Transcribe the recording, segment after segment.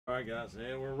right, guys,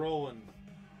 and we're rolling.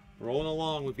 Rolling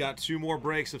along. We've got 2 more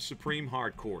breaks of Supreme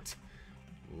Hardcourt.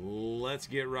 Let's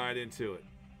get right into it.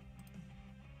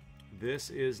 This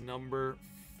is number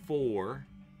 4.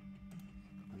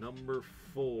 Number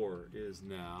 4 is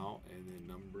now, and then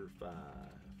number 5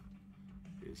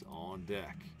 is on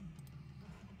deck.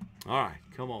 All right,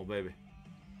 come on, baby.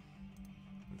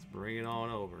 Let's bring it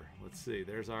on over. Let's see.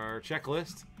 There's our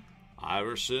checklist.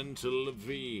 Iverson to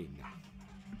Levine.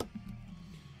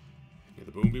 May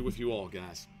the boom be with you all,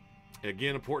 guys.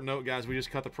 Again, important note, guys, we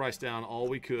just cut the price down all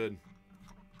we could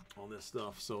on this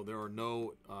stuff, so there are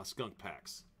no skunk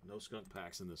packs. No skunk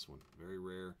packs in this one. Very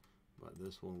rare, but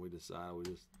this one we decided we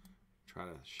just try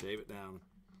to shave it down.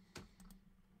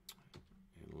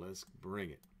 And let's bring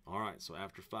it. All right, so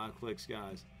after 5 clicks,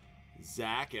 guys,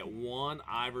 Zach at 1,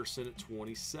 Iverson at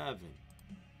 27.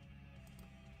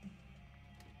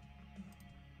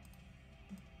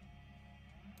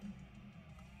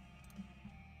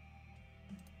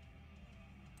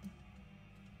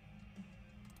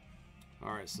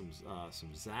 All right, some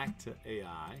Zach to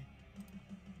AI.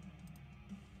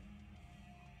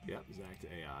 Yep, Zach to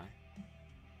AI.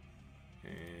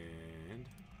 And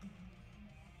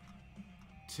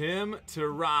Tim to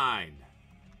Ryan.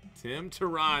 Tim to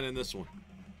Ryan in this one.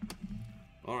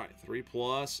 All right, 3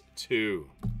 plus 2.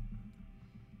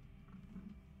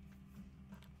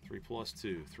 3 plus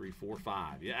 2. 3, 4,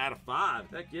 5. Yeah, out of 5.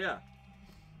 Heck yeah.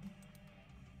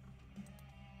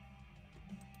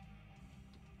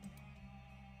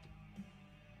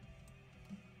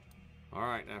 All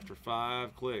right, after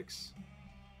 5 clicks,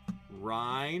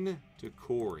 Ryan to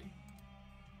Corey.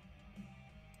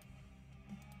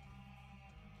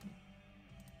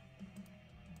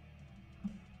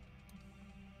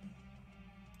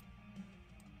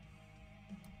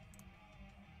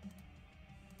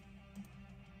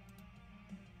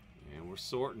 And we're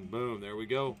sorting. Boom, there we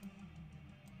go.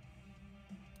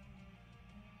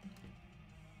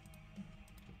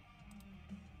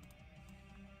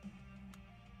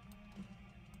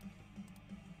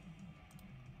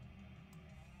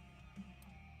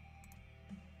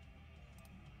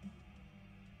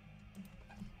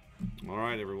 All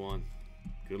right, everyone.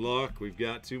 Good luck. We've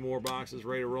got 2 more boxes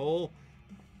ready to roll.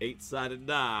 8-sided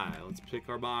die. Let's pick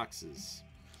our boxes.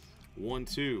 1,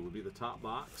 2 would be the top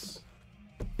box.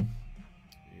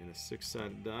 And a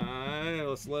 6-sided die.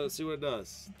 Let's let it see what it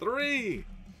does. 3.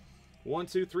 1,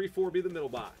 2, 3, 4 be the middle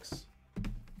box.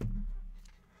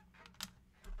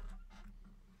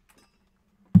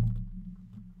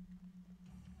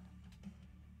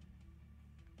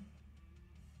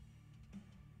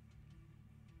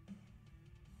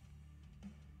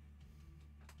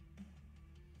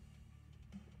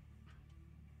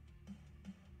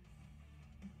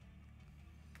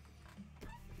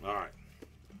 All right.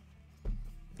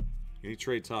 Any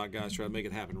trade talk, guys, try to make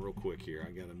it happen real quick here.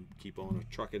 I got to keep on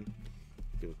trucking.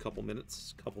 Give it a couple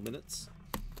minutes.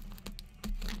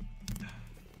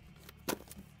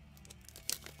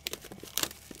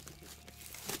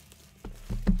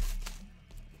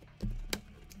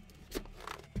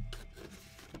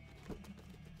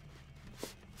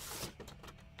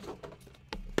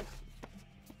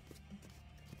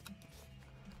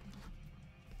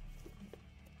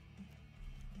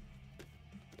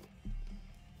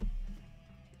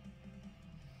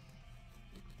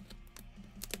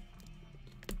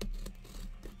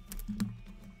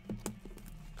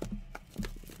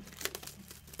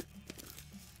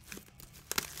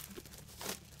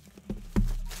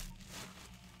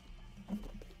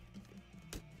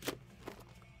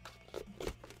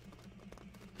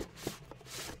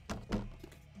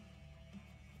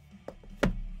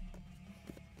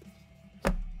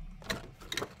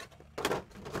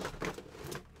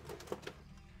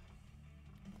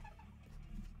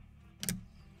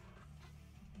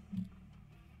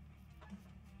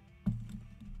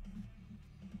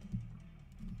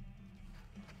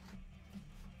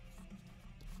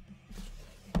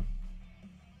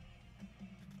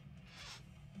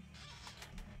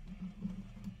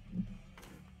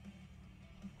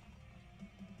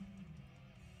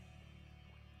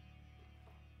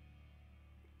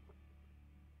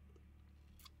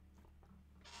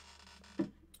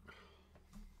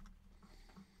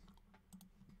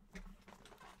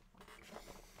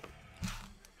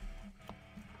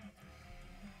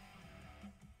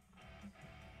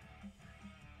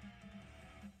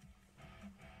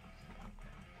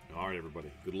 All right, everybody.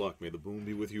 Good luck. May the boom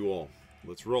be with you all.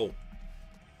 Let's roll.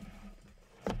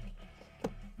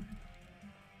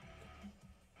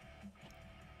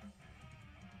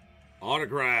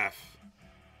 Autograph.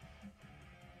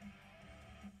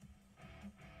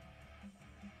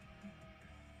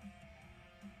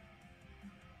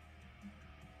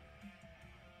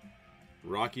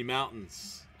 Rocky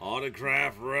Mountains.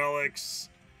 Autograph relics.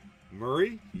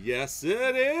 Murray? Yes,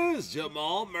 it is.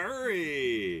 Jamal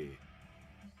Murray.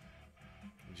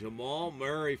 Jamal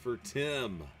Murray for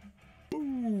Tim.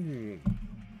 Boom.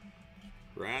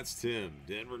 Congrats, Tim.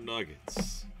 Denver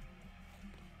Nuggets.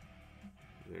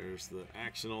 There's the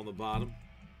action on the bottom.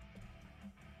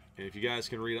 And if you guys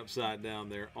can read upside down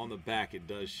there, on the back it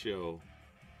does show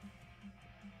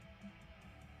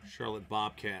Charlotte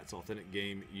Bobcats authentic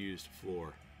game used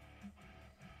floor.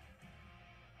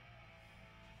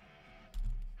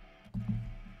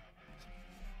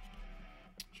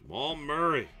 Jamal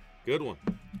Murray. Good one.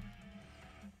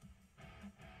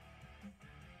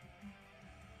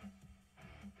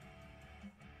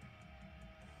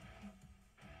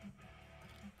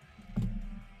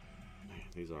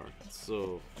 These are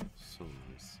so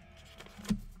nice.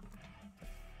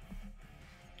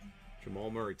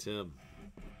 Jamal Murray, Tim.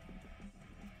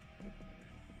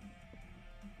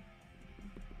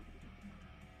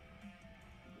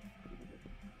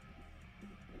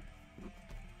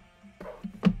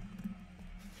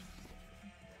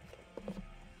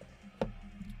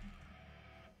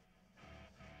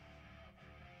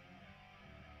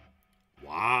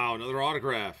 Wow, another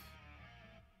autograph.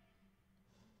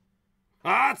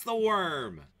 Ah, it's the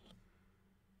worm.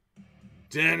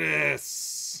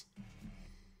 Dennis.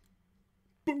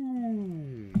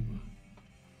 Boom.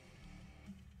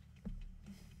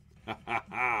 Ha ha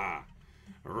ha.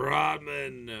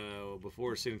 Rodman.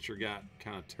 Before signature got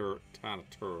kind of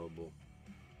terrible.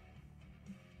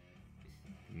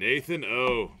 Nathan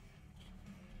O.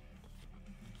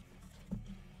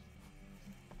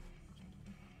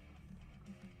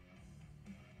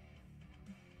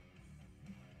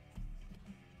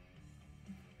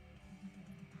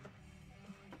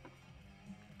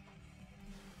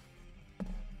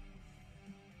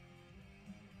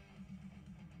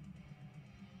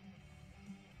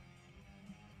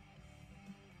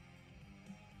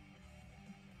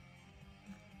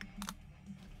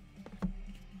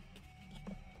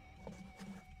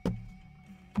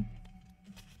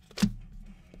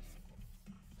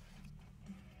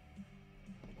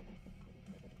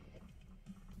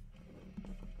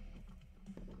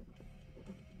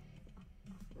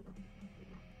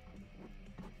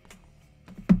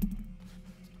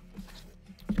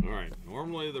 Alright,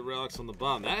 normally the relics on the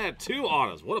bottom. That had two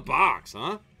autos. What a box,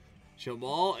 huh?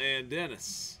 Jamal and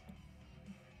Dennis.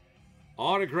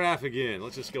 Autograph again.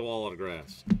 Let's just go all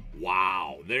autographs.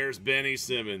 Wow, there's Benny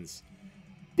Simmons.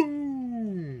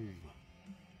 Boom!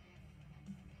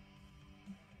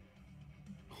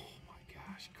 Oh my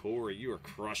gosh, Corey, you are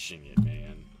crushing it,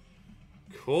 man.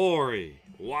 Corey,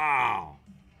 wow.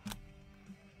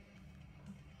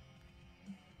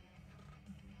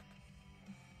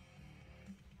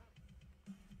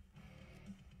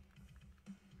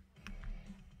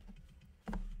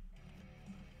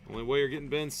 Only way you're getting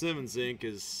Ben Simmons ink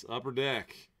is upper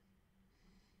deck.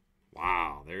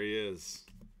 Wow, there he is.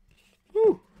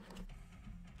 Woo!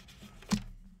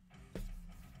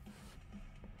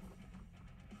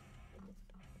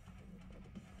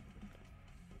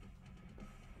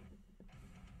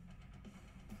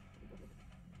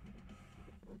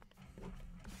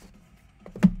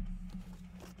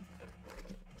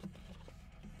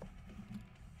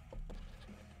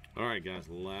 All right, guys,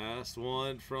 last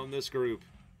one from this group.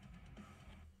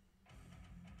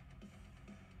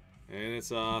 And it's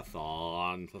Thon.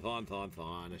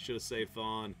 I should have saved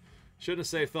Thon. Shouldn't have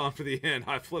saved Thon for the end.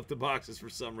 I flipped the boxes for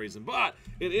some reason. But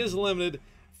it is limited.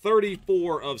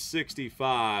 34 of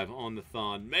 65 on the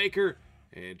Thon Maker.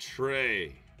 And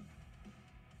Trey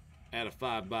at a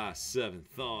 5x7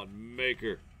 Thon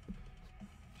Maker.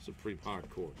 Supreme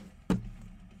Hardcourt.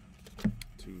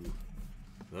 To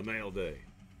the mail day.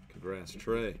 Congrats,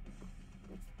 Trey.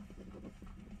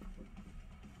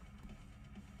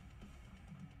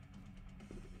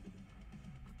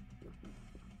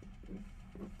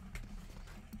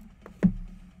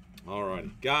 Alrighty,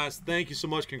 guys, thank you so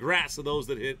much. Congrats to those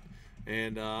that hit.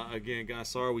 And again, guys,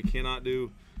 sorry we cannot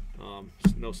do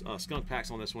no skunk packs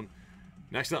on this one.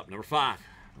 Next up, number 5.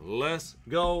 Let's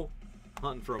go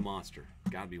hunting for a monster.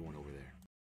 Gotta be one over there.